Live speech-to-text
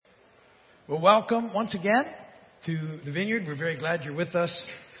Well, welcome once again to the Vineyard. We're very glad you're with us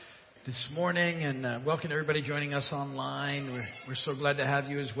this morning, and welcome to everybody joining us online. We're so glad to have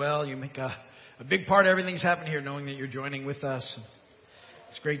you as well. You make a big part of everything that's happening here, knowing that you're joining with us.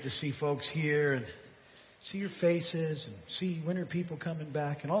 It's great to see folks here and see your faces and see winter people coming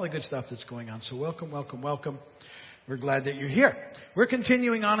back and all the good stuff that's going on. So welcome, welcome, welcome. We're glad that you're here. We're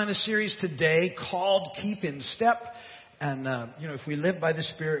continuing on in a series today called Keep in Step. And, if we live by the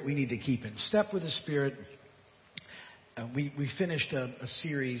Spirit, we need to keep in step with the Spirit. We finished a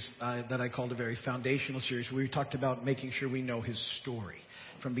series that I called a very foundational series where we talked about making sure we know His story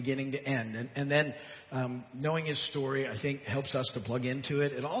from beginning to end. And then knowing His story, I think, helps us to plug into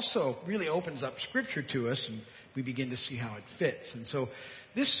it. It also really opens up Scripture to us, and we begin to see how it fits. And so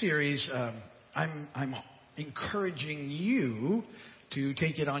this series, I'm encouraging you to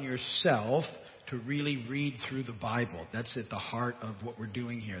take it on yourself to really read through the Bible. That's at the heart of what we're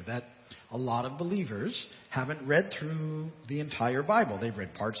doing here. That a lot of believers haven't read through the entire Bible. They've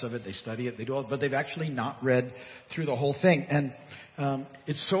read parts of it, they study it, they do all, but they've actually not read through the whole thing. And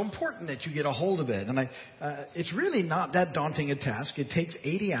it's so important that you get a hold of it. And it's really not that daunting a task. It takes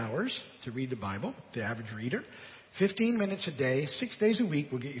 80 hours to read the Bible, the average reader. 15 minutes a day, 6 days a week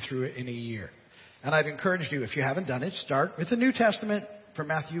will get you through it in a year. And I've encouraged you, if you haven't done it, start with the New Testament from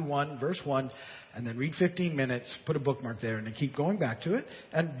Matthew 1, verse 1, and then read 15 minutes, put a bookmark there, and then keep going back to it,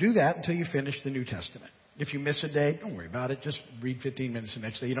 and do that until you finish the New Testament. If you miss a day, don't worry about it. Just read 15 minutes the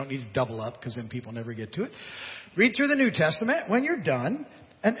next day. You don't need to double up, because then people never get to it. Read through the New Testament. When you're done,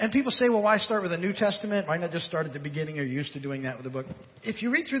 and people say, well, why start with the New Testament? Why not just start at the beginning? You're used to doing that with a book. If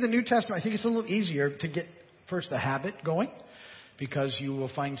you read through the New Testament, I think it's a little easier to get first the habit going, because you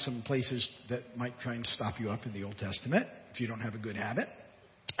will find some places that might try and stop you up in the Old Testament if you don't have a good habit.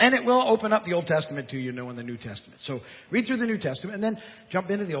 And it will open up the Old Testament to you, knowing the New Testament. So read through the New Testament and then jump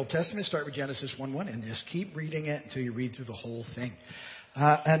into the Old Testament. Start with Genesis 1:1 and just keep reading it until you read through the whole thing.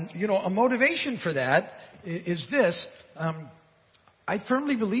 A motivation for that is this. I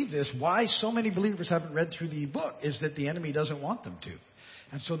firmly believe this. Why so many believers haven't read through the book is that the enemy doesn't want them to.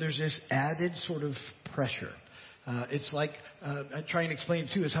 And so there's this added sort of pressure. It's like, I try and explain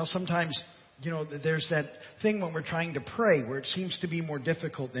it too, is how sometimes, there's that thing when we're trying to pray where it seems to be more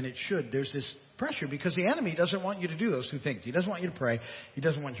difficult than it should. There's this pressure because the enemy doesn't want you to do those two things. He doesn't want you to pray. He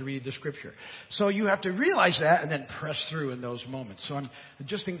doesn't want you to read the Scripture. So you have to realize that and then press through in those moments. So I'm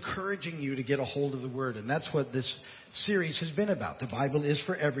just encouraging you to get a hold of the Word. And that's what this series has been about. The Bible is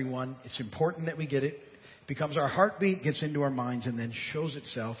for everyone. It's important that we get it. It becomes our heartbeat, gets into our minds, and then shows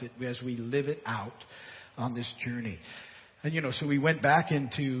itself as we live it out on this journey. And, so we went back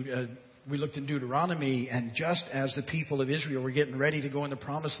into... we looked in Deuteronomy, and just as the people of Israel were getting ready to go in the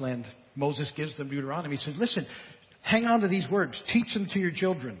Promised Land, Moses gives them Deuteronomy. He says, listen, hang on to these words. Teach them to your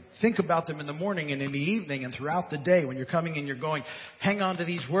children. Think about them in the morning and in the evening and throughout the day when you're coming and you're going. Hang on to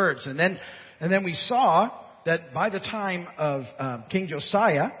these words. And then we saw that by the time of King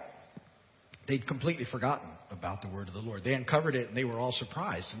Josiah, they'd completely forgotten about the word of the Lord. They uncovered it and they were all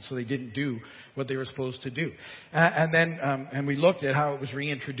surprised, and so they didn't do what they were supposed to do. And we looked at how it was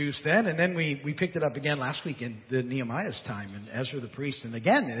reintroduced then, and then we picked it up again last week in the Nehemiah's time and Ezra the priest. And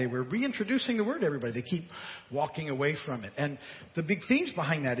again, they were reintroducing the word to everybody. They keep walking away from it. And the big themes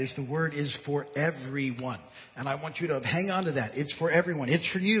behind that is the word is for everyone. And I want you to hang on to that. It's for everyone.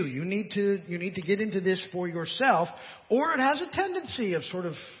 It's for you. You need to get into this for yourself, or it has a tendency of sort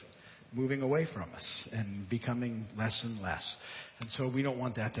of moving away from us and becoming less and less. And so we don't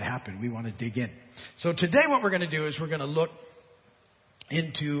want that to happen. We want to dig in. So today what we're going to do is we're going to look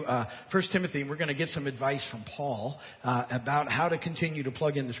into 1 Timothy, and we're going to get some advice from Paul about how to continue to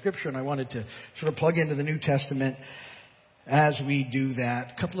plug in the Scripture. And I wanted to sort of plug into the New Testament as we do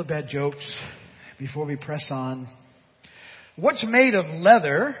that. A couple of bad jokes before we press on. What's made of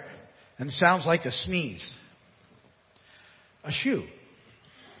leather and sounds like a sneeze? A shoe.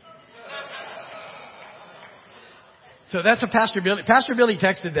 So that's a Pastor Billy. Pastor Billy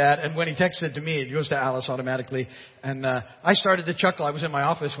texted that, and when he texted it to me, it goes to Alice automatically. And I started to chuckle. I was in my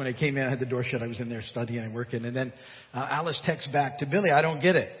office when it came in. I had the door shut. I was in there studying and working. And then Alice texts back to Billy, I don't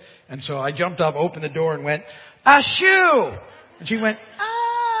get it. And so I jumped up, opened the door, and went, a shoe! And she went,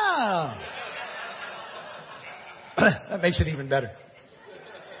 ah! That makes it even better.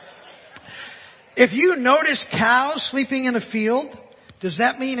 If you notice cows sleeping in a field, does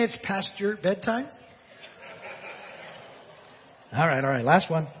that mean it's past your bedtime? All right.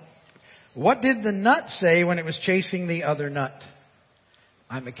 Last one. What did the nut say when it was chasing the other nut?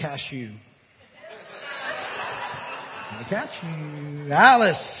 I'm a cashew. I'm a cashew.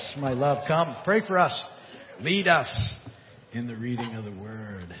 Alice, my love, come. Pray for us. Lead us in the reading of the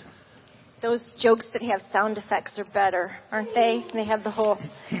Word. Those jokes that have sound effects are better, aren't they? They have the whole...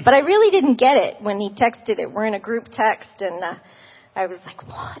 But I really didn't get it when he texted it. We're in a group text, and I was like,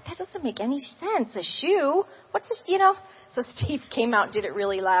 what? That doesn't make any sense. A shoe? What's a... So Steve came out and did it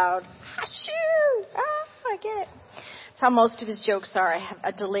really loud. A shoe! I get it. That's how most of his jokes are. I have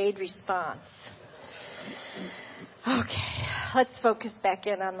a delayed response. Okay, let's focus back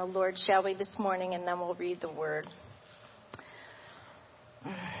in on the Lord, shall we, this morning, and then we'll read the Word.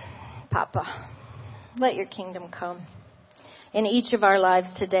 Papa, let your kingdom come. In each of our lives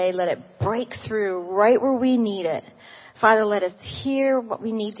today, let it break through right where we need it. Father, let us hear what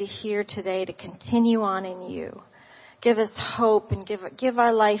we need to hear today to continue on in you. Give us hope and give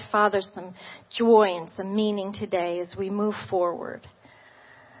our life, Father, some joy and some meaning today as we move forward.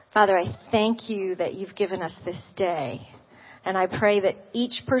 Father, I thank you that you've given us this day. And I pray that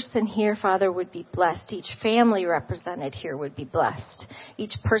each person here, Father, would be blessed. Each family represented here would be blessed.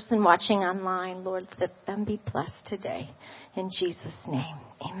 Each person watching online, Lord, let them be blessed today. In Jesus' name,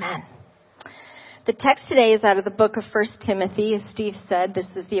 amen. The text today is out of the book of 1 Timothy. As Steve said, this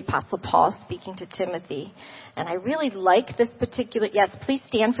is the Apostle Paul speaking to Timothy. And I really like this particular... Yes, please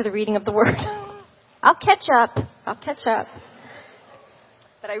stand for the reading of the word. I'll catch up.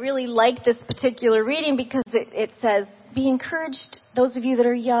 But I really like this particular reading because it says, be encouraged, those of you that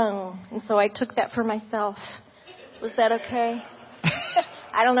are young. And so I took that for myself. Was that okay?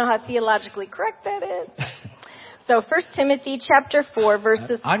 I don't know how theologically correct that is. So 1 Timothy chapter 4,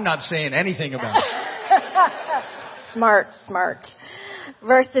 verses... I'm not saying anything about it. Smart.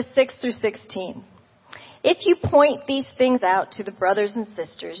 Verses 6 through 16. If you point these things out to the brothers and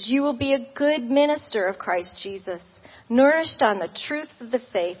sisters, you will be a good minister of Christ Jesus, nourished on the truth of the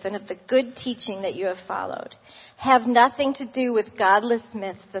faith and of the good teaching that you have followed. Have nothing to do with godless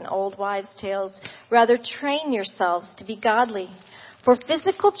myths and old wives' tales. Rather, train yourselves to be godly. For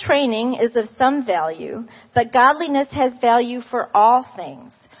physical training is of some value, but godliness has value for all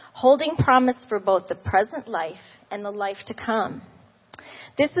things, holding promise for both the present life and the life to come.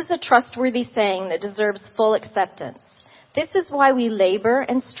 This is a trustworthy saying that deserves full acceptance. This is why we labor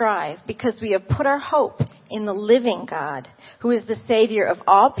and strive, because we have put our hope in the living God, who is the Savior of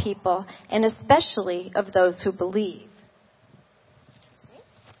all people, and especially of those who believe.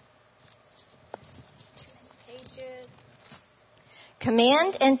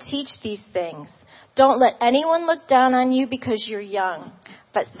 Command and teach these things. Don't let anyone look down on you because you're young,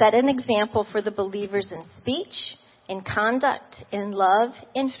 but set an example for the believers in speech, in conduct, in love,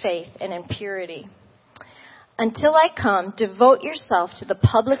 in faith, and in purity. Until I come, devote yourself to the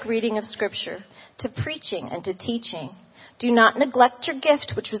public reading of Scripture, to preaching and to teaching. Do not neglect your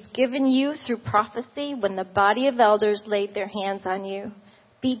gift, which was given you through prophecy when the body of elders laid their hands on you.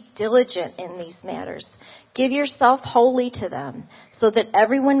 Be diligent in these matters. Give yourself wholly to them, so that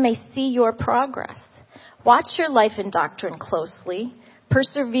everyone may see your progress. Watch your life and doctrine closely.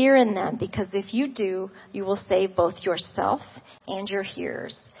 Persevere in them, because if you do, you will save both yourself and your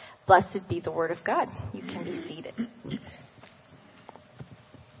hearers. Blessed be the word of God. You can be seated. Then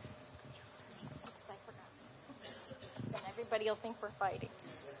everybody will think we're fighting.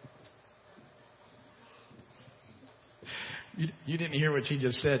 You didn't hear what she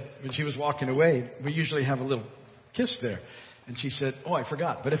just said when she was walking away. We usually have a little kiss there. And she said, oh, I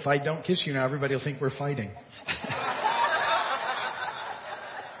forgot. But if I don't kiss you now, everybody will think we're fighting.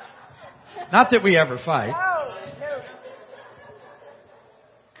 Not that we ever fight. No.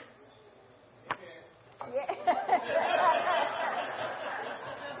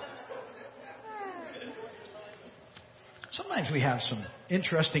 Sometimes we have some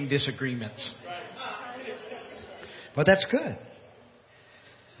interesting disagreements. But that's good.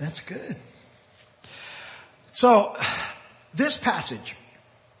 That's good. So, this passage,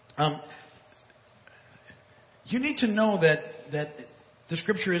 you need to know that the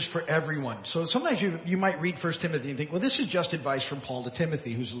Scripture is for everyone. So sometimes you might read 1 Timothy and think, well, this is just advice from Paul to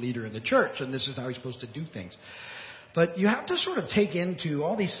Timothy, who's a leader in the church, and this is how he's supposed to do things. But you have to sort of take into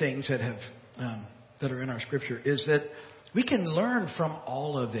all these things that are in our Scripture, is that we can learn from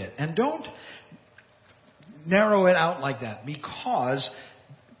all of it. And don't narrow it out like that, because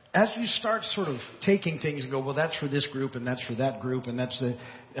as you start sort of taking things and go, well, that's for this group and that's for that group and that's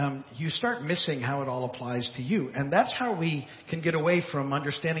you start missing how it all applies to you. And that's how we can get away from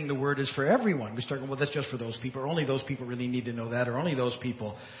understanding the word is for everyone. We start going, well, that's just for those people, or only those people really need to know that, or only those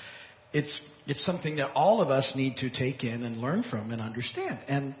people. It's something that all of us need to take in and learn from and understand,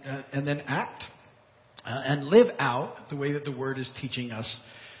 and then act and live out the way that the word is teaching us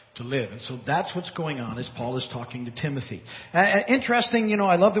to live. And so that's what's going on as Paul is talking to Timothy. Interesting,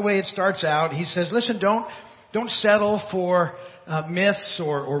 I love the way it starts out. He says, listen, don't settle for myths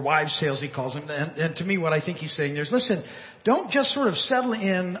or wives' tales, he calls them. And to me, what I think he's saying there is, listen, don't just sort of settle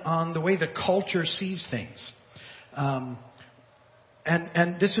in on the way the culture sees things.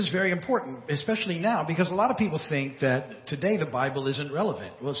 And this is very important, especially now, because a lot of people think that today the Bible isn't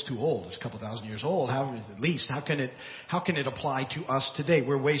relevant. Well, it's too old. It's a couple thousand years old. How can it apply to us today?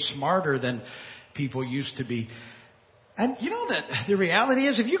 We're way smarter than people used to be. And you know that the reality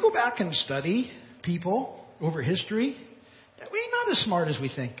is, if you go back and study people over history, we're not as smart as we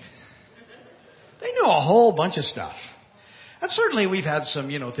think. They knew a whole bunch of stuff. And certainly we've had some,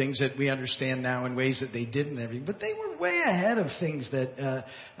 things that we understand now in ways that they didn't and everything. But they were way ahead of things that,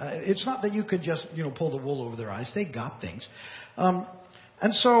 it's not that you could just, pull the wool over their eyes. They got things.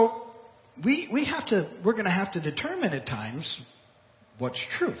 And so we're going to have to determine at times what's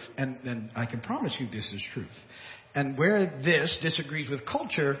truth. And I can promise you this is truth. And where this disagrees with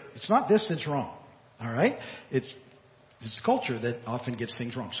culture, it's not this that's wrong. All right? It's culture that often gets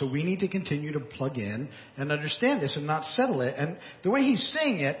things wrong. So we need to continue to plug in and understand this and not settle it. And the way he's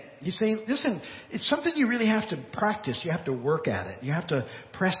saying it, he's saying, listen, it's something you really have to practice. You have to work at it. You have to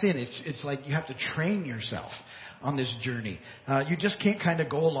press in. It's like you have to train yourself on this journey. You just can't kind of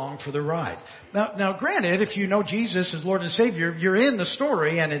go along for the ride. Now, granted, if you know Jesus as Lord and Savior, you're in the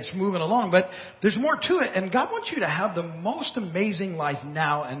story and it's moving along, but there's more to it. And God wants you to have the most amazing life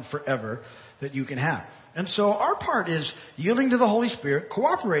now and forever that you can have. And so our part is yielding to the Holy Spirit,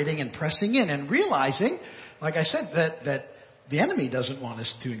 cooperating and pressing in and realizing, like I said, that the enemy doesn't want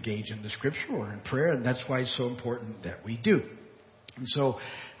us to engage in the Scripture or in prayer, and that's why it's so important that we do. And so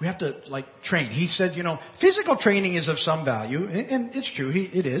we have to train. He said, physical training is of some value, and it's true.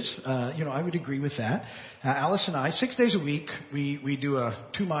 It is. I would agree with that. Alice and I, 6 days a week, we do a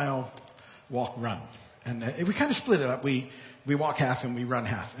 2-mile walk run, and we kind of split it up. We walk half and we run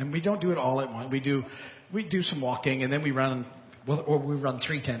half, and we don't do it all at once. We do some walking, and then we run. Or we run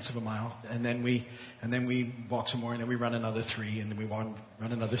 0.3 of a mile, and then we walk some more, and then we run another 3, and then we run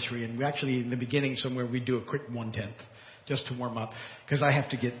another 3, and we actually in the beginning somewhere we do a quick 1/10. Just to warm up, because I have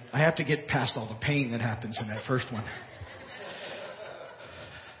to get past all the pain that happens in that first one.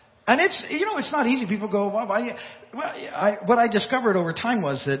 And it's not easy. People go, what I discovered over time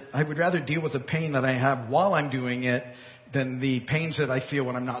was that I would rather deal with the pain that I have while I'm doing it than the pains that I feel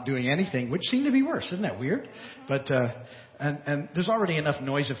when I'm not doing anything, which seem to be worse. Isn't that weird? But and there's already enough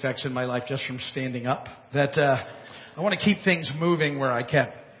noise effects in my life just from standing up that I want to keep things moving where I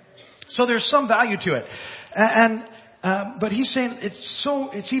can. So there's some value to it, but he's saying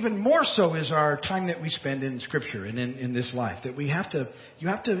it's even more so is our time that we spend in Scripture and in this life, that you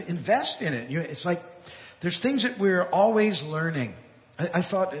have to invest in it. It's like there's things that we're always learning. I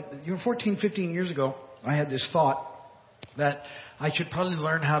thought, 14, 15 years ago, I had this thought that I should probably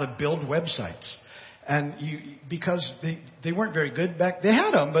learn how to build websites. And because they weren't very good back, they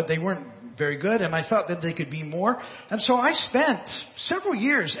had them, but they weren't very good, and I thought that they could be more. And so I spent several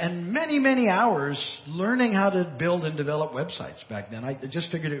years and many, many hours learning how to build and develop websites back then. I just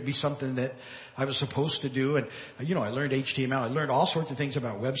figured it would be something that I was supposed to do. And, I learned HTML. I learned all sorts of things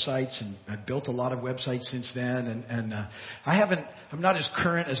about websites, and I've built a lot of websites since then. And I'm not as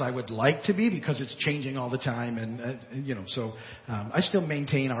current as I would like to be because it's changing all the time. And, so I still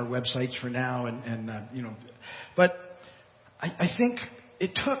maintain our websites for now. But I think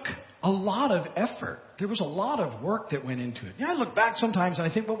it took a lot of effort. There was a lot of work that went into it. I look back sometimes and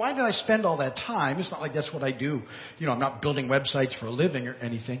I think, well, why did I spend all that time? It's not like that's what I do. I'm not building websites for a living or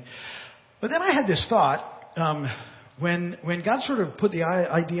anything. But then I had this thought, when God sort of put the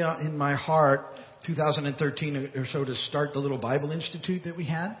idea in my heart, 2013 or so, to start the little Bible Institute that we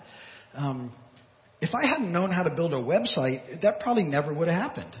had. If I hadn't known how to build a website, that probably never would have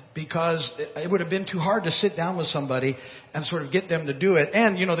happened, because it would have been too hard to sit down with somebody and sort of get them to do it.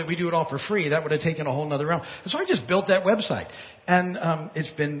 And, that we do it all for free. That would have taken a whole nother realm. And so I just built that website. And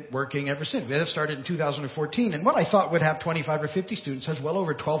it's been working ever since. It started in 2014. And what I thought would have 25 or 50 students has well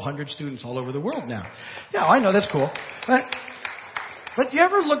over 1,200 students all over the world now. Yeah, I know, that's cool. But you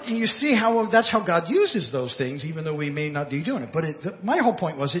ever look and you see how that's how God uses those things, even though we may not be doing it. But my whole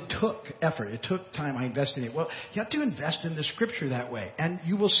point was it took effort. It took time. I invested in it. Well, you have to invest in the Scripture that way, and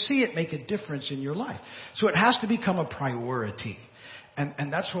you will see it make a difference in your life. So it has to become a priority. And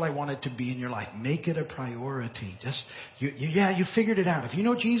that's what I want it to be in your life. Make it a priority. You figured it out. If you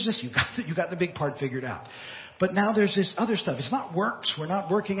know Jesus, you got the big part figured out. But now there's this other stuff. It's not works. We're not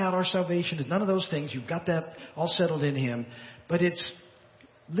working out our salvation. It's none of those things. You've got that all settled in Him. But it's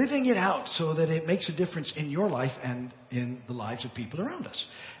living it out so that it makes a difference in your life and in the lives of people around us.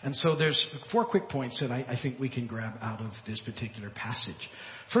 And so there's 4 quick points that I think we can grab out of this particular passage.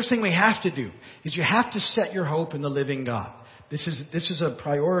 First thing we have to do is you have to set your hope in the living God. This is a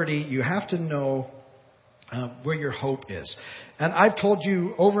priority. You have to know where your hope is. And I've told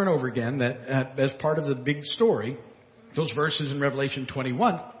you over and over again that as part of the big story, those verses in Revelation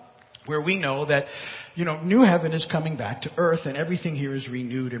 21, where we know that, new heaven is coming back to earth and everything here is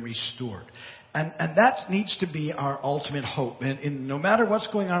renewed and restored. And that needs to be our ultimate hope. And no matter what's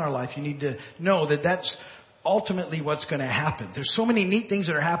going on in our life, you need to know that that's ultimately what's going to happen. There's so many neat things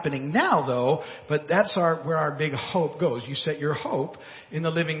that are happening now, though, but that's where our big hope goes. You set your hope in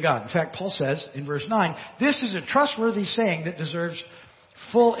the living God. In fact, Paul says in verse 9, this is a trustworthy saying that deserves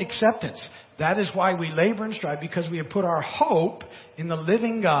full acceptance. That is why we labor and strive, because we have put our hope in the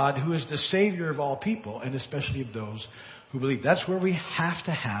living God, who is the Savior of all people, and especially of those who believe. That's where we have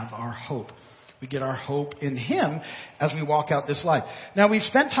to have our hope. We get our hope in Him as we walk out this life. Now, we've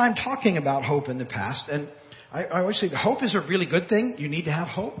spent time talking about hope in the past, and I always say that hope is a really good thing. You need to have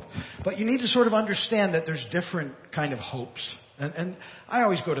hope, but you need to sort of understand that there's different kind of hopes. And I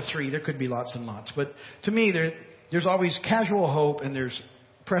always go to 3. There could be lots and lots, but to me, there's always casual hope, and there's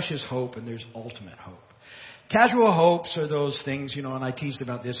precious hope, and there's ultimate hope. Casual hopes are those things, and I teased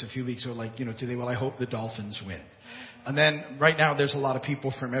about this a few weeks ago, like, today, well, I hope the Dolphins win. And then right now there's a lot of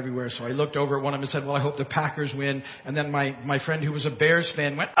people from everywhere. So I looked over at one of them and said, well, I hope the Packers win. And then my friend who was a Bears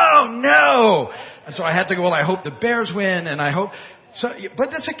fan went, oh no! And so I had to go, well, I hope the Bears win, and I hope... but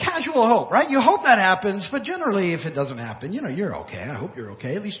that's a casual hope, right? You hope that happens, but generally if it doesn't happen, you're okay. I hope you're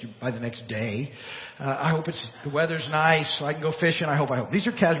okay, at least by the next day. I hope the weather's nice so I can go fishing. I hope. These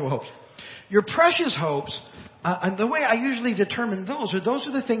are casual hopes. Your precious hopes, and the way I usually determine those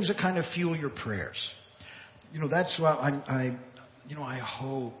are the things that kind of fuel your prayers. That's what I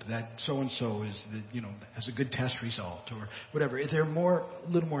hope that so-and-so is has a good test result or whatever. If they're a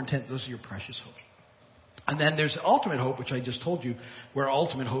little more intense, those are your precious hopes. And then there's ultimate hope, which I just told you where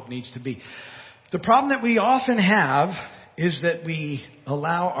ultimate hope needs to be. The problem that we often have is that we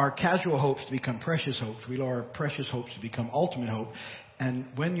allow our casual hopes to become precious hopes. We allow our precious hopes to become ultimate hope. And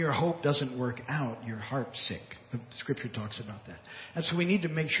when your hope doesn't work out, your heart's sick. The Scripture talks about that. And so we need to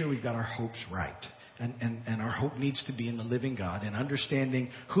make sure we've got our hopes right. And our hope needs to be in the living God and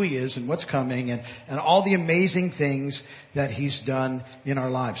understanding who He is and what's coming and all the amazing things that He's done in our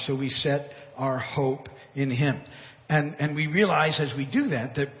lives. So we set our hope in Him. And we realize as we do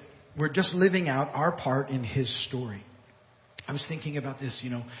that we're just living out our part in His story. I was thinking about this,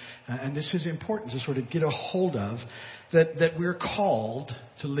 and this is important to sort of get a hold of, that we're called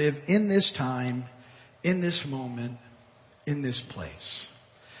to live in this time, in this moment, in this place.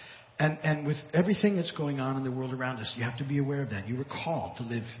 And with everything that's going on in the world around us, you have to be aware of that. You were called to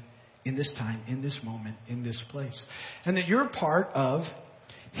live in this time, in this moment, in this place. And that you're part of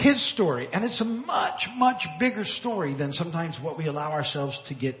His story. And it's a much, much bigger story than sometimes what we allow ourselves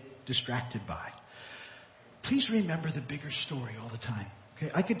to get distracted by. Please remember the bigger story all the time. Okay?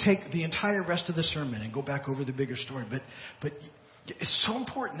 I could take the entire rest of the sermon and go back over the bigger story, but it's so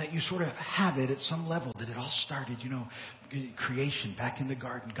important that you sort of have it at some level, that it all started, creation back in the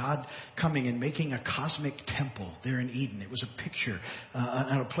garden, God coming and making a cosmic temple there in Eden. It was a picture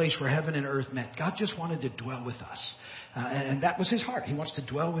and a place where heaven and earth met. God just wanted to dwell with us. And that was His heart. He wants to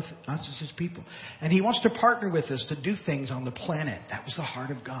dwell with us as His people. And He wants to partner with us to do things on the planet. That was the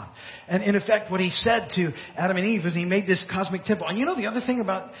heart of God. And in effect, what He said to Adam and Eve is He made this cosmic temple. And the other thing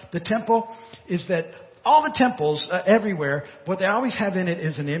about the temple is that all the temples everywhere, what they always have in it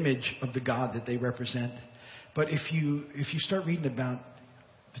is an image of the God that they represent. But if you start reading about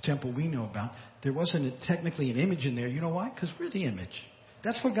the temple we know about, there wasn't technically an image in there. You know why? Because we're the image.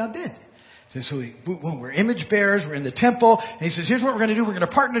 That's what God did. So we're image bearers, we're in the temple, and He says, here's what we're going to do. We're going to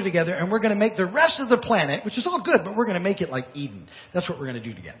partner together, and we're going to make the rest of the planet, which is all good, but we're going to make it like Eden. That's what we're going to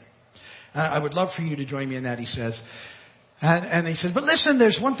do together. I would love for you to join me in that, He says. And He says, but listen,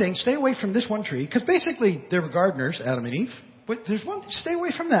 there's one thing. Stay away from this one tree. Because basically, they were gardeners, Adam and Eve. But there's one, stay away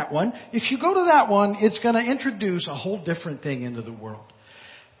from that one. If you go to that one, it's going to introduce a whole different thing into the world.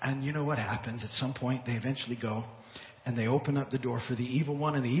 And you know what happens? At some point, they eventually go and they open up the door for the evil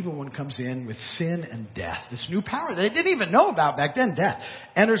one. And the evil one comes in with sin and death. This new power that they didn't even know about back then, death,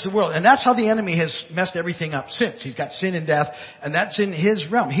 enters the world. And that's how the enemy has messed everything up since. He's got sin and death, and that's in his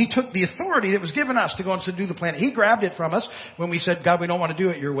realm. He took the authority that was given us to go and subdue the planet. He grabbed it from us when we said, God, we don't want to do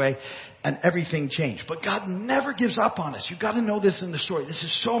it your way. And everything changed. But God never gives up on us. You've got to know this in the story. This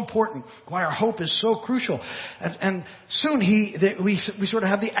is so important. Why our hope is so crucial. And soon we sort of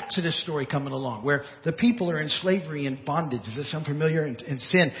have the Exodus story coming along, where the people are in slavery in bondage. Does this sound familiar? In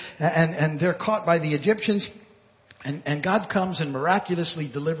sin. And they're caught by the Egyptians. And God comes and miraculously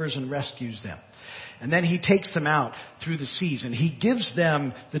delivers and rescues them. And then he takes them out through the seas and he gives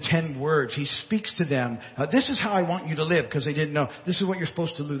them the 10 words. He speaks to them. This is how I want you to live, because they didn't know. This is what you're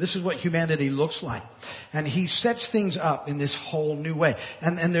supposed to do. This is what humanity looks like. And he sets things up in this whole new way.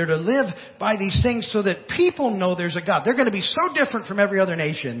 And they're to live by these things so that people know there's a God. They're going to be so different from every other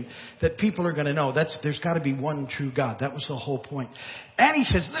nation that people are going to know there's got to be one true God. That was the whole point. And he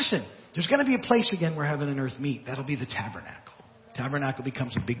says, listen, there's going to be a place again where heaven and earth meet. That'll be the tabernacle. Tabernacle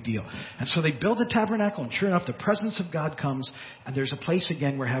becomes a big deal. And so they build a tabernacle, and sure enough, the presence of God comes, and there's a place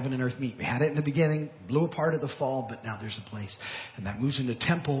again where heaven and earth meet. We had it in the beginning, blew apart at the fall, but now there's a place. And that moves into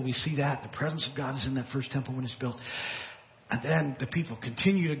temple. We see that. The presence of God is in that first temple when it's built. And then the people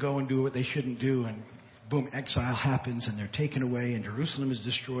continue to go and do what they shouldn't do, and boom, exile happens, and they're taken away, and Jerusalem is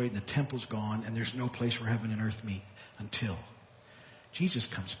destroyed, and the temple's gone, and there's no place where heaven and earth meet until Jesus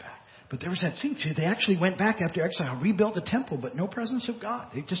comes back. But there was that scene. See, they actually went back after exile, rebuilt the temple, but no presence of God.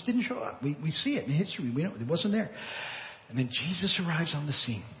 It just didn't show up. We see it in history. We know it wasn't there. And then Jesus arrives on the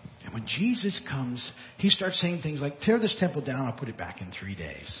scene. And when Jesus comes, he starts saying things like, tear this temple down, I'll put it back in 3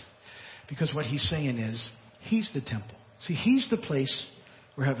 days. Because what he's saying is, he's the temple. See, he's the place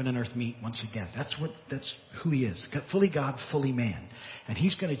where heaven and earth meet once again. That's who he is. Fully God, fully man. And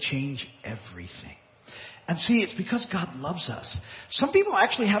he's going to change everything. And see, it's because God loves us. Some people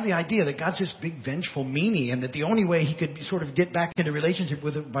actually have the idea that God's this big vengeful meanie and that the only way he could sort of get back into relationship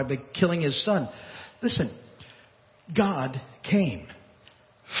with it by killing his son. Listen, God came,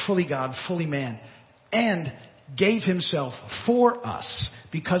 fully God, fully man, and gave himself for us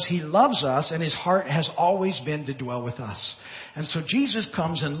because he loves us and his heart has always been to dwell with us. And so Jesus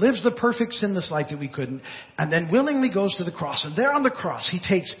comes and lives the perfect sinless life that we couldn't, and then willingly goes to the cross. And there on the cross, he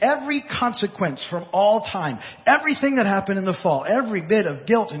takes every consequence from all time, everything that happened in the fall, every bit of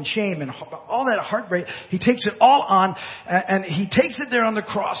guilt and shame and all that heartbreak, he takes it all on, and he takes it there on the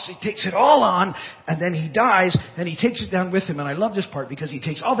cross. He takes it all on, and then he dies, and he takes it down with him. And I love this part because he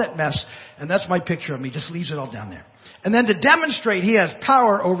takes all that mess, and that's my picture of him. He just leaves it all down there. And then to demonstrate he has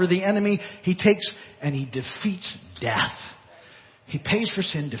power over the enemy, he takes and he defeats death. He pays for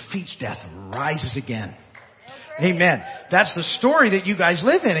sin, defeats death, rises again. Amen. That's the story that you guys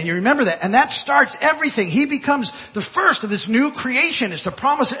live in, and you remember that. And that starts everything. He becomes the first of this new creation. It's the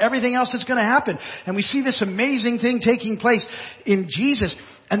promise of everything else that's going to happen. And we see this amazing thing taking place in Jesus.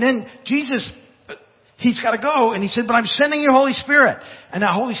 And then Jesus, he's got to go, and he said, but I'm sending you Holy Spirit. And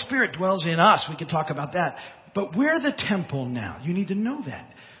that Holy Spirit dwells in us. We could talk about that. But we're the temple now. You need to know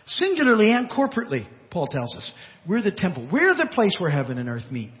that. Singularly and corporately, Paul tells us. We're the temple. We're the place where heaven and earth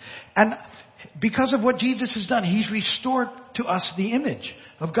meet. And because of what Jesus has done, he's restored to us the image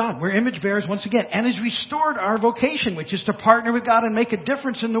of God. We're image bearers once again. And has restored our vocation, which is to partner with God and make a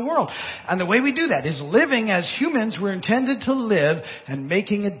difference in the world. And the way we do that is living as humans. We're intended to live and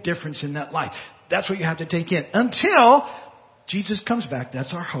making a difference in that life. That's what you have to take in. Until Jesus comes back.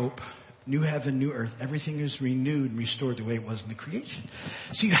 That's our hope. New heaven, new earth. Everything is renewed and restored the way it was in the creation.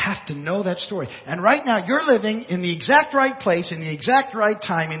 So you have to know that story. And right now you're living in the exact right place, in the exact right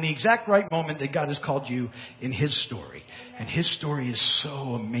time, in the exact right moment that God has called you in his story. And his story is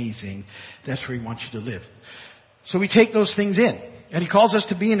so amazing. That's where he wants you to live. So we take those things in. And he calls us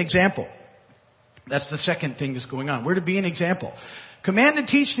to be an example. That's the second thing that's going on. We're to be an example. Command and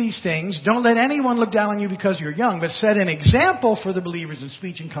teach these things. Don't let anyone look down on you because you're young, but set an example for the believers in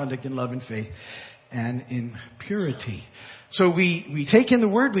speech and conduct, in love and faith, and in purity. So we take in the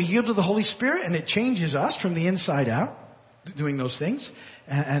word, we yield to the Holy Spirit, and it changes us from the inside out, doing those things,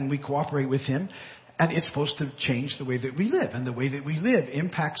 and we cooperate with him. And it's supposed to change the way that we live, and the way that we live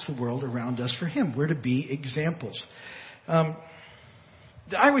impacts the world around us for him. We're to be examples. I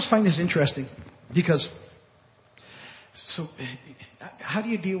always find this interesting because... So, how do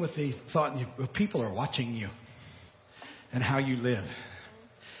you deal with the thought that people are watching you and how you live?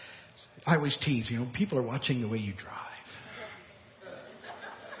 I always tease, people are watching the way you drive.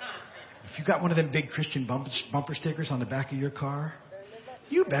 If you've got one of them big Christian bumper stickers on the back of your car,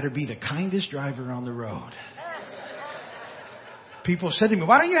 you better be the kindest driver on the road. People said to me,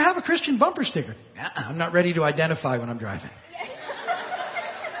 why don't you have a Christian bumper sticker? I'm not ready to identify when I'm driving.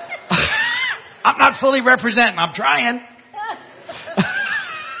 I'm not fully representing. I'm trying.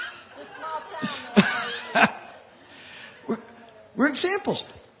 We're examples.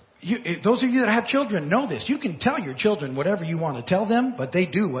 Those of you that have children know this. You can tell your children whatever you want to tell them, but they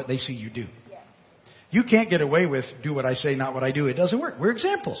do what they see you do. You can't get away with do what I say, not what I do. It doesn't work. We're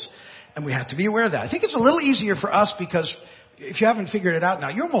examples. And we have to be aware of that. I think it's a little easier for us because if you haven't figured it out now,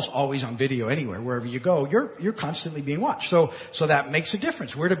 you're almost always on video anywhere, wherever you go. You're constantly being watched. So that makes a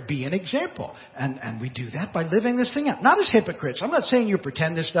difference. We're to be an example. And we do that by living this thing out. Not as hypocrites. I'm not saying you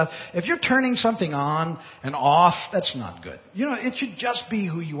pretend this stuff. If you're turning something on and off, that's not good. It should just be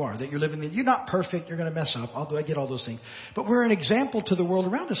who you are, that you're living. You're not perfect. You're going to mess up. Although I get all those things. But we're an example to the world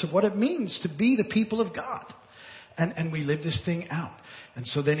around us of what it means to be the people of God. And we live this thing out. And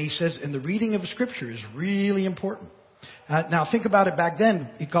so then he says, and the reading of Scripture is really important. Now think about it back then.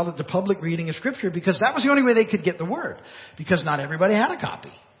 He called it the public reading of Scripture because that was the only way they could get the Word. Because not everybody had a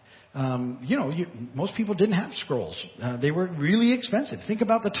copy. Most people didn't have scrolls. They were really expensive. Think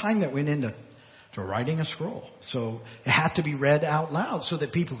about the time that went into writing a scroll. So it had to be read out loud so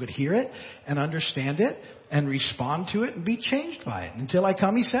that people could hear it and understand it and respond to it and be changed by it. Until I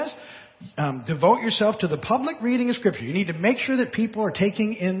come, he says, devote yourself to the public reading of Scripture. You need to make sure that people are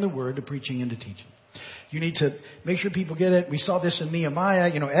taking in the Word to preaching and to teaching. You need to make sure people get it. We saw this in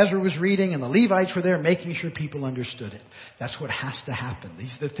Nehemiah. Ezra was reading and the Levites were there making sure people understood it. That's what has to happen.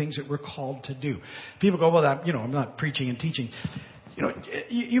 These are the things that we're called to do. People go, well, I'm not preaching and teaching.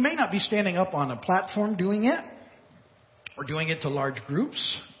 You may not be standing up on a platform doing it or doing it to large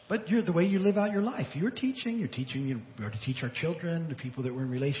groups, but the way you live out your life. You're teaching. We're to teach our children, the people that we're in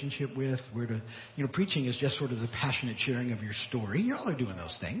relationship with. We're to, preaching is just sort of the passionate sharing of your story. You all are doing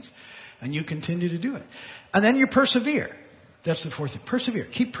those things. And you continue to do it. And then you persevere. That's the fourth thing. Persevere.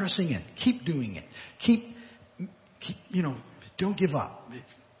 Keep pressing in. Keep doing it. Keep don't give up.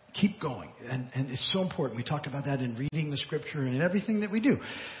 Keep going. And it's so important. We talk about that in reading the Scripture and in everything that we do.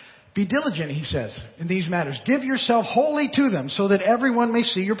 Be diligent, he says, in these matters. Give yourself wholly to them so that everyone may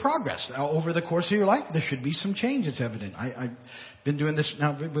see your progress. Now, over the course of your life, there should be some change. It's evident. I've been doing this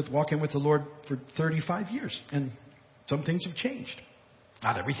now with walking with the Lord for 35 years. And some things have changed.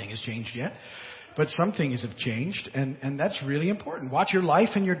 Not everything has changed yet, but some things have changed, and that's really important. Watch your life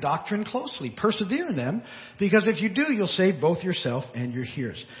and your doctrine closely. Persevere in them, because if you do, you'll save both yourself and your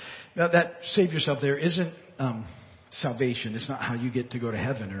hearers. Now, that save yourself there isn't salvation. It's not how you get to go to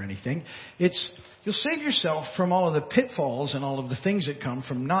heaven or anything. You'll save yourself from all of the pitfalls and all of the things that come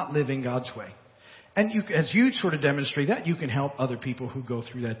from not living God's way. And as you sort of demonstrate that, you can help other people who go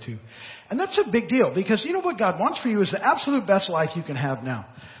through that too. And that's a big deal because what God wants for you is the absolute best life you can have now.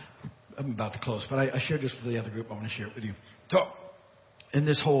 I'm about to close, but I shared this with the other group. I want to share it with you. So, in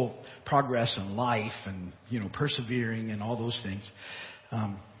this whole progress and life and, persevering and all those things,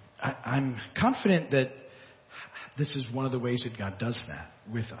 I'm confident that this is one of the ways that God does that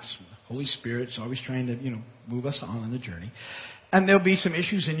with us. The Holy Spirit's always trying to, move us on the journey. And there'll be some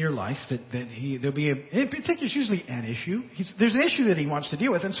issues in your life there'll be in particular, it's usually an issue. There's an issue that he wants to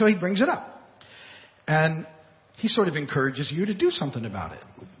deal with, and so he brings it up. And he sort of encourages you to do something about it.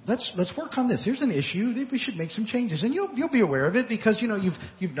 Let's work on this. Here's an issue. We should make some changes. And you'll be aware of it because,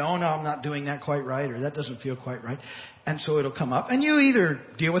 you've known, I'm not doing that quite right, or that doesn't feel quite right. And so it'll come up. And you either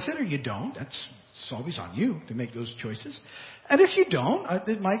deal with it or you don't. It's always on you to make those choices. And if you don't,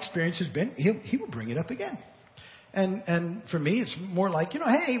 my experience has been, he will bring it up again. And for me, it's more like,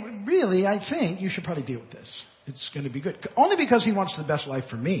 hey, really, I think you should probably deal with this. It's going to be good. Only because he wants the best life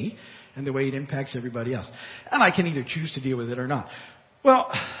for me and the way it impacts everybody else. And I can either choose to deal with it or not. Well,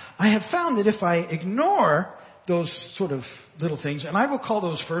 I have found that if I ignore those sort of little things, and I will call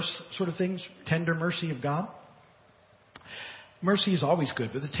those first sort of things tender mercy of God. Mercy is always good,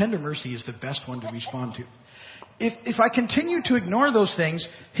 but the tender mercy is the best one to respond to. If I continue to ignore those things,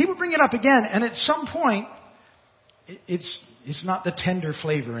 he will bring it up again, and at some point, it's not the tender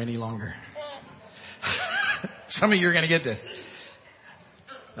flavor any longer. Some of you are going to get this.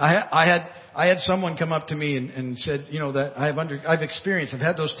 I had someone come up to me and said, that I've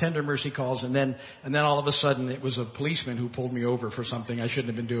had those tender mercy calls, and then all of a sudden it was a policeman who pulled me over for something I shouldn't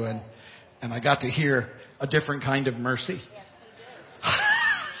have been doing, and I got to hear a different kind of mercy.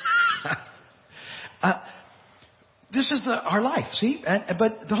 This is our life, see?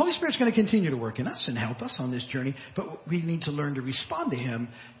 But the Holy Spirit's going to continue to work in us and help us on this journey. But we need to learn to respond to Him.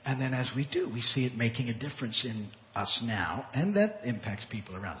 And then as we do, we see it making a difference in us now. And that impacts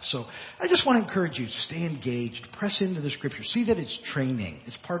people around us. So I just want to encourage you, stay engaged. Press into the Scripture. See that it's training.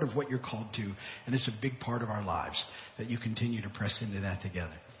 It's part of what you're called to. And it's a big part of our lives that you continue to press into that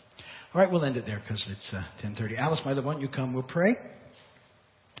together. All right, we'll end it there because it's 10:30. Alice, why don't you come? We'll pray.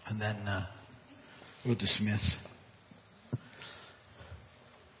 And then we'll dismiss.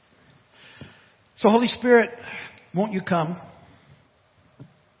 So Holy Spirit, won't you come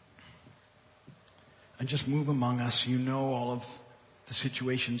and just move among us? You know all of the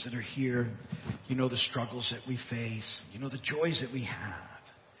situations that are here. You know the struggles that we face. You know the joys that we have.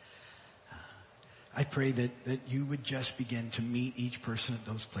 I pray that you would just begin to meet each person at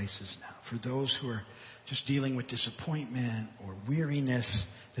those places now. For those who are just dealing with disappointment or weariness,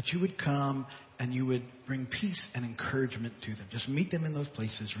 that you would come and you would bring peace and encouragement to them. Just meet them in those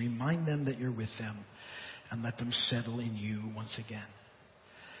places. Remind them that you're with them and let them settle in you once again.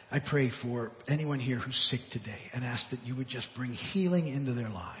 I pray for anyone here who's sick today and ask that you would just bring healing into their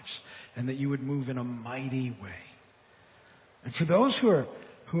lives and that you would move in a mighty way. And for those who are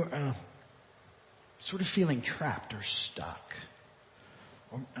sort of feeling trapped or stuck,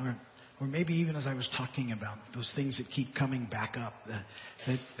 or maybe even as I was talking about those things that keep coming back up,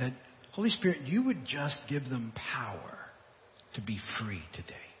 that Holy Spirit, you would just give them power to be free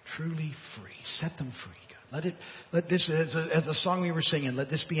today, truly free. Set them free, God. Let this, as a song we were singing, let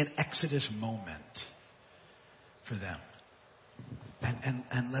this be an Exodus moment for them.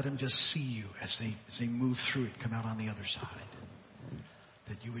 And let them just see you as they move through it, come out on the other side.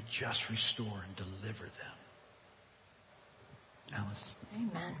 That you would just restore and deliver them. Alice?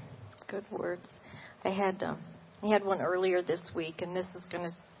 Amen. Good words. I had one earlier this week, and this is going to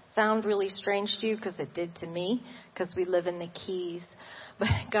sound really strange to you because it did to me, because we live in the Keys. But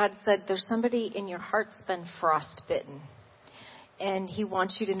God said, there's somebody in your heart's been frostbitten. And he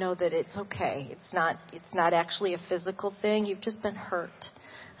wants you to know that it's okay. It's not actually a physical thing. You've just been hurt.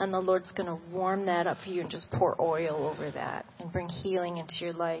 And the Lord's going to warm that up for you and just pour oil over that and bring healing into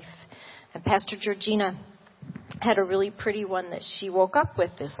your life. And Pastor Georgina had a really pretty one that she woke up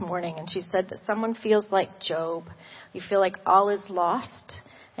with this morning. And she said that someone feels like Job. You feel like all is lost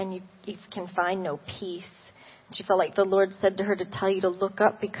and you can find no peace. She felt like the Lord said to her to tell you to look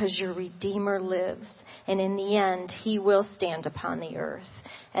up because your Redeemer lives. And in the end, he will stand upon the earth.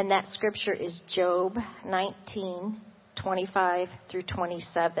 And that scripture is Job 19:25 through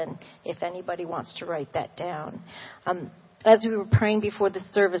 27, if anybody wants to write that down. As we were praying before the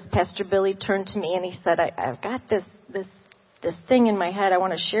service, Pastor Billy turned to me and he said, I've got this thing in my head I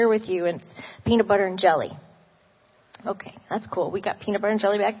want to share with you, and it's peanut butter and jelly. Okay, that's cool. We got peanut butter and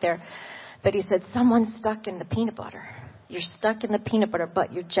jelly back there. But he said, someone's stuck in the peanut butter. You're stuck in the peanut butter,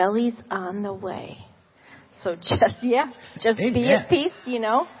 but your jelly's on the way. So just be at peace,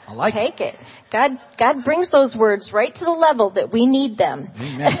 I like Take it. God brings those words right to the level that we need them.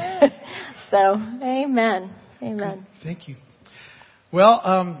 Amen. So, amen. Amen. Okay, thank you.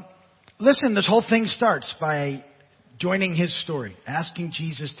 Well, listen, this whole thing starts by joining his story, asking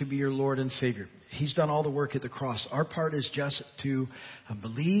Jesus to be your Lord and Savior. He's done all the work at the cross. Our part is just to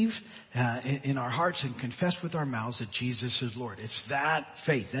believe in our hearts and confess with our mouths that Jesus is Lord. It's that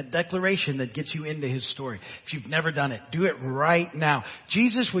faith, that declaration that gets you into his story. If you've never done it, do it right now.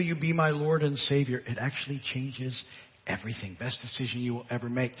 Jesus, will you be my Lord and Savior? It actually changes everything. Best decision you will ever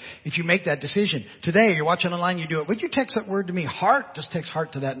make. If you make that decision today, you're watching online, you do it. Would you text that word to me? Heart. Just text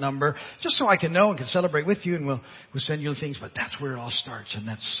heart to that number, just so I can know and can celebrate with you, and we'll send you things. But that's where it all starts, and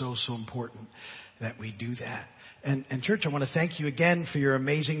that's so important that we do that. And church, I want to thank you again for your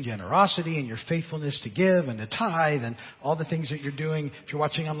amazing generosity and your faithfulness to give and to tithe and all the things that you're doing. If you're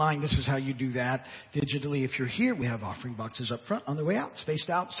watching online, this is how you do that digitally. If you're here, we have offering boxes up front on the way out, spaced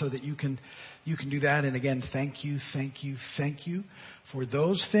out, so that you can do that. And again, thank you for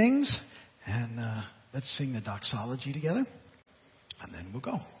those things. And let's sing the doxology together, and then we'll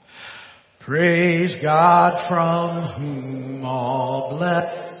go. Praise God, from whom all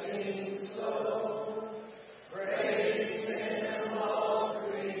blessings.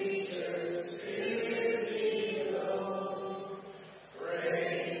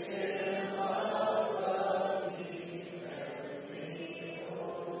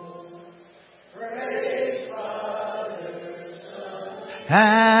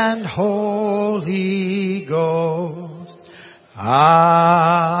 And Holy Ghost. Amen.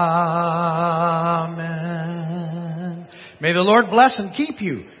 May the Lord bless and keep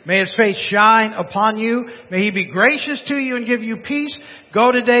you. May his face shine upon you. May he be gracious to you and give you peace.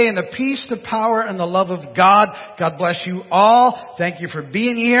 Go today in the peace, the power, and the love of God. God bless you all. Thank you for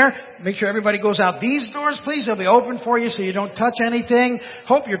being here. Make sure everybody goes out these doors, please. They'll be open for you so you don't touch anything.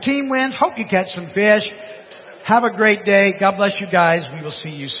 Hope your team wins. Hope you catch some fish. Have a great day. God bless you guys. We will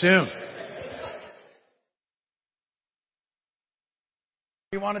see you soon.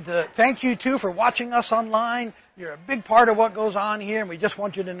 We wanted to thank you too for watching us online. You're a big part of what goes on here, and we just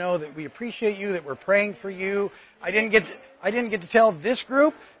want you to know that we appreciate you, that we're praying for you. I didn't get to tell this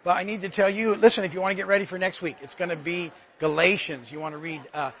group, but I need to tell you, listen, if you want to get ready for next week, it's going to be Galatians. You want to read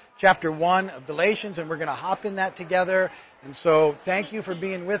chapter 1 of Galatians, and we're going to hop in that together. And so thank you for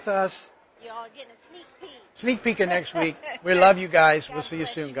being with us. You're all getting a Sneak peek of next week. We love you guys. We'll see you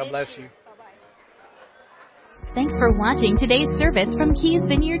soon. God bless you. Thanks for watching today's service from Keys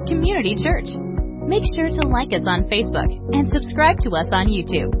Vineyard Community Church. Make sure to like us on Facebook and subscribe to us on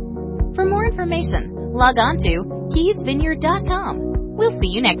YouTube. For more information, log on to keysvineyard.com. We'll see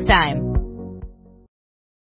you next time.